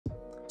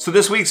So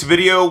this week's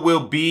video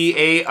will be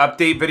a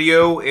update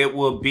video. It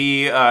will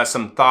be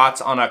some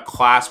thoughts on a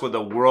class with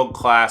a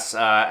world-class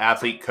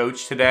athlete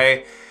coach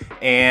today.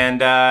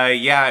 And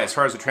yeah, as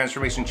far as the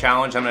transformation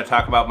challenge, I'm gonna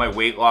talk about my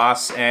weight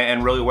loss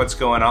and really what's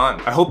going on.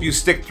 I hope you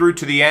stick through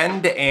to the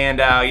end, and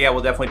yeah,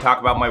 we'll definitely talk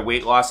about my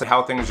weight loss and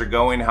how things are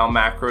going, how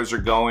macros are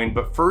going.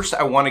 But first,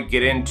 I wanna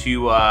get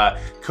into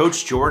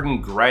Coach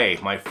Jordan Gray,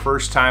 my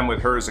first time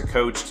with her as a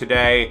coach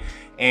today.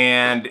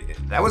 And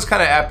that was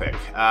kind of epic.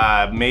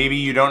 Maybe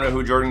you don't know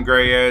who Jordan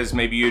Gray is,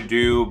 maybe you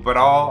do, but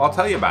I'll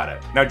tell you about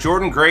it. Now,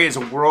 Jordan Gray is a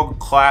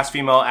world-class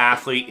female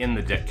athlete in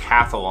the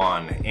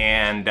decathlon,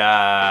 and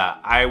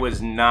I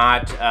was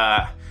not,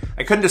 I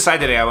couldn't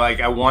decide today.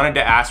 I wanted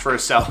to ask for a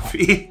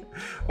selfie.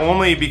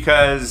 Only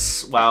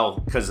because, well,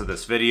 because of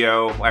this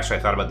video. Well, actually, I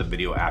thought about the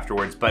video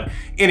afterwards. But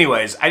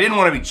anyways, I didn't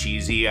want to be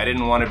cheesy. I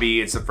didn't want to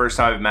be, it's the first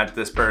time I've met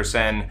this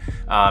person.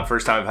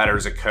 First time I've had her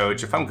as a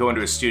coach. If I'm going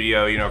to a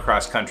studio, you know,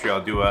 across country,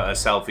 I'll do a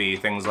selfie,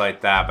 things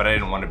like that. But I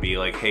didn't want to be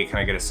like, hey, can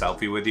I get a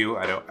selfie with you?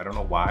 I don't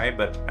know why,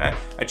 but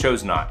I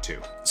chose not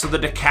to. So the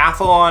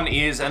decathlon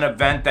is an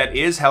event that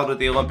is held at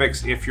the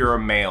Olympics if you're a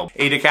male.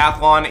 A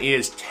decathlon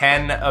is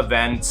 10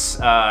 events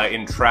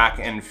in track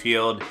and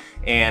field.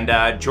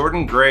 And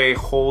Jordan Gray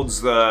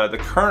holds the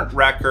current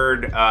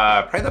record,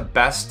 probably the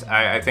best,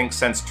 I think,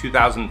 since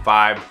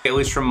 2005. At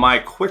least from my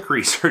quick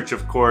research,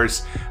 of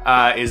course,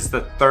 is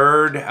the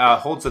third,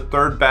 holds the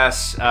third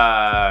best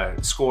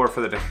score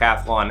for the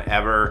decathlon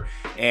ever.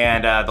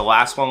 And the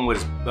last one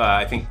was,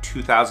 I think,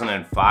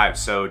 2005.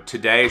 So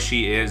today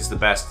she is the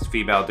best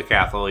female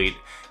decathlete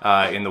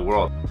in the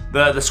world.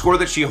 The score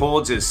that she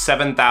holds is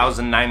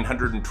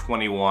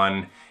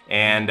 7,921.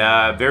 And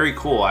very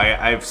cool.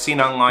 I've seen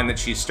online that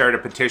she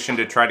started a petition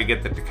to try to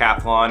get the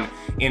decathlon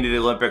into the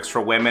Olympics for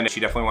women. She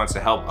definitely wants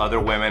to help other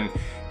women.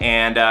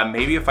 And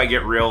maybe if I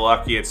get real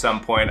lucky at some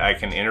point, I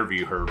can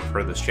interview her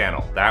for this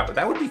channel.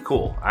 That would be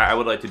cool. I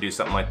would like to do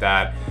something like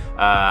that.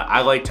 I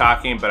like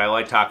talking, but I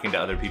like talking to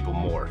other people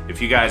more. If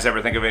you guys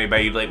ever think of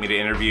anybody you'd like me to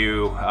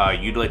interview,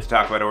 you'd like to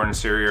talk about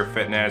Orangetheory or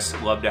fitness,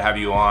 love to have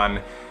you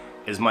on.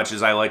 As much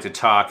as I like to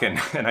talk, and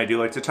I do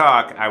like to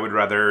talk, I would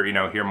rather, you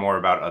know, hear more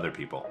about other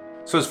people.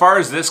 So as far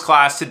as this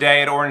class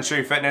today at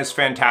Orangetheory Fitness,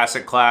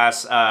 fantastic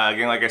class.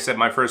 Again, like I said,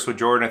 my first with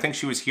Jordan. I think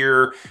she was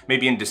here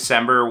maybe in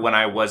December when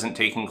I wasn't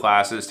taking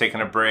classes, taking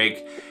a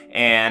break.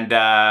 And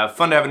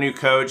fun to have a new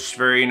coach,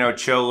 very, you know,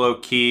 chill, low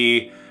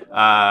key, you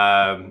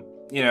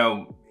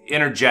know,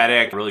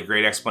 energetic, really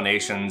great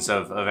explanations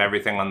of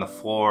everything on the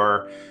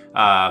floor.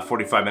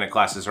 45-minute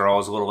classes are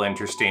always a little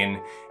interesting.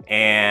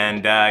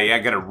 And yeah, I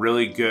got a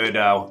really good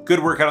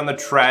workout on the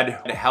tread.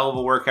 A hell of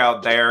a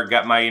workout there.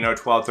 Got my, you know,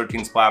 12,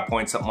 13 splat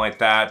points, something like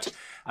that.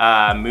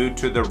 Moved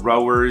to the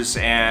rowers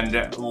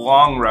and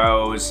long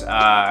rows.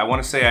 I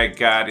want to say I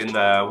got in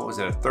the, what was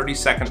it, a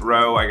 30-second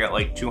row. I got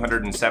like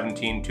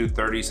 217,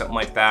 230, something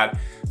like that.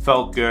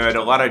 Felt good.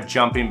 A lot of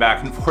jumping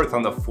back and forth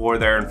on the floor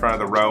there in front of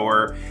the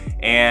rower.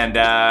 And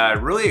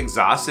really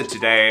exhausted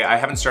today. I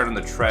haven't started on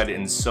the tread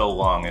in so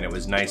long, and it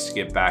was nice to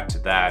get back to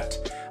that.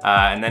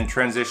 And then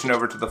transition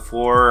over to the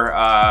floor.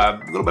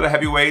 A little bit of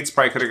heavy weights.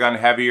 Probably could have gone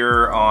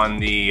heavier on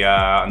the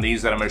on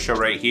these that I'm going to show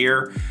right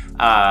here.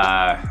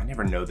 I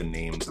never know the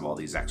names of all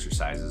these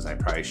exercises. I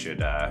probably should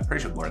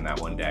learn that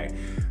one day.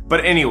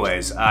 But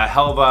anyways,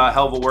 hell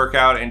of a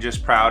workout, and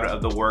just proud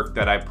of the work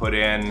that I put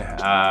in.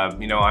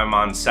 You know, I'm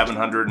on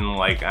 700 and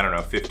like, I don't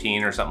know,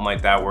 15 or something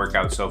like that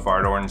workout so far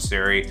at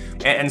Orangetheory,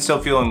 and still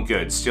feeling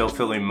good, still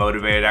feeling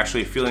motivated,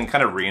 actually feeling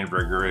kind of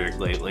reinvigorated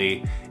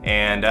lately.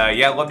 And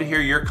yeah, I'd love to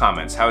hear your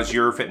comments. How's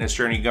your fitness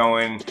journey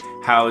going?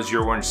 How's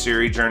your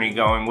Orangetheory journey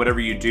going? Whatever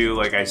you do,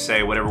 like I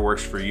say, whatever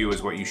works for you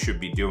is what you should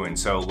be doing.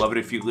 So love it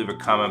if you leave a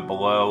comment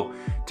below.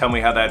 Tell me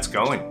how that's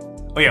going.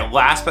 Oh yeah,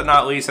 last but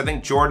not least, I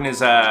think Jordan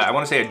is I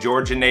want to say a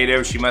Georgia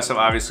native. She must have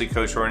obviously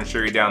coached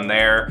Orangetheory down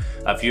there.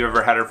 If you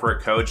ever had her for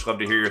a coach, love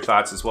to hear your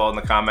thoughts as well in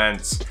the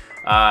comments.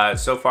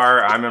 So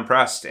far, I'm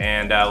impressed,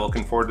 and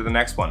looking forward to the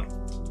next one.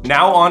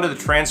 Now on to the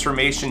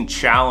transformation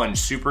challenge.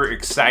 Super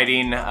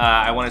exciting.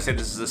 I want to say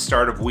this is the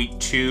start of week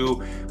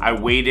 2. I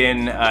weighed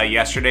in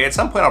yesterday. At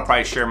some point I'll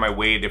probably share my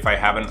weight if I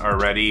haven't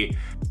already.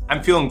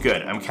 I'm feeling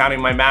good. I'm counting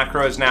my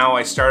macros now.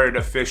 I started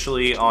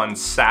officially on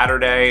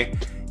Saturday,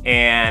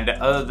 and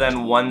other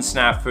than one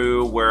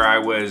snafu where I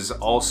was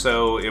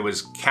also, it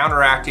was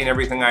counteracting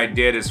everything I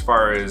did as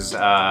far as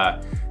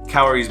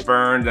calories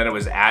burned, then it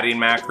was adding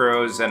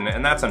macros,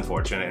 and that's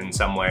unfortunate in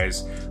some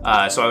ways.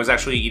 So I was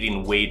actually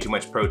eating way too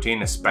much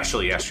protein,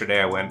 especially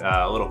yesterday. I went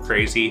a little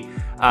crazy.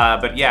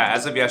 But yeah,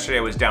 as of yesterday,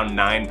 I was down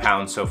 9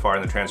 pounds so far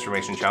in the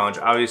transformation challenge.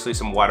 Obviously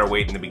some water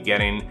weight in the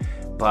beginning,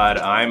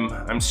 but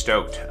I'm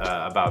stoked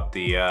about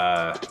the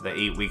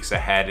 8 weeks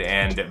ahead,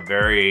 and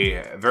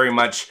very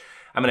much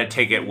I'm gonna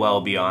take it well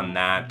beyond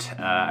that.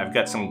 I've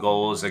got some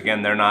goals.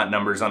 Again, they're not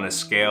numbers on a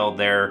scale.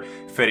 They're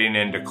fitting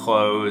into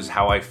clothes,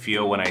 how I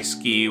feel when I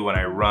ski, when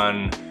I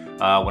run,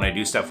 when I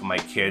do stuff with my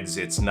kids,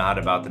 it's not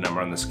about the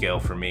number on the scale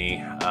for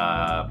me,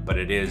 but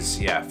it is,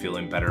 yeah,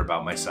 feeling better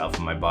about myself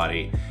and my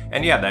body.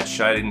 And yeah, that's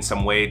shedding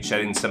some weight,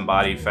 shedding some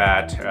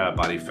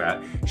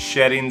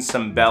shedding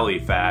some belly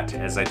fat,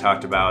 as I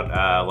talked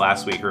about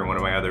last week or in one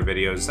of my other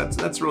videos.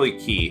 That's really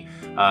key.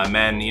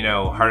 Men, you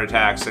know, heart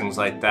attacks, things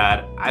like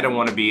that. I don't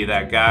want to be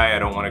that guy. I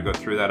don't want to go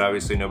through that.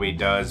 Obviously, nobody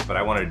does, but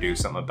I want to do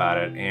something about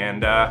it.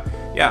 And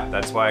yeah,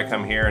 that's why I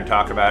come here and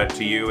talk about it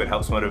to you. It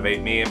helps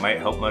motivate me. It might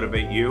help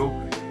motivate you.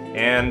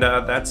 And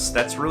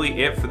that's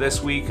really it for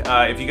this week.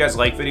 If you guys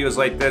like videos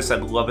like this,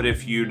 I'd love it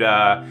if you'd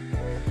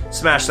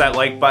smash that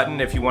like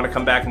button if you want to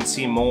come back and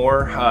see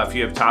more. If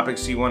you have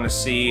topics you want to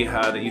see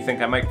that you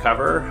think I might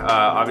cover,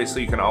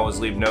 obviously you can always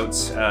leave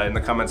notes in the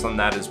comments on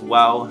that as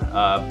well.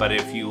 But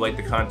if you like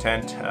the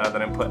content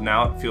that I'm putting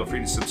out, feel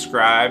free to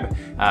subscribe,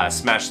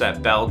 smash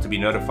that bell to be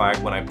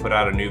notified when I put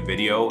out a new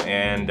video.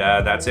 And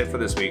that's it for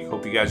this week.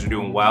 Hope you guys are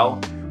doing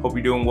well. Hope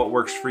you're doing what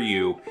works for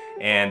you.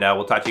 And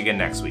we'll talk to you again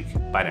next week.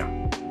 Bye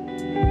now.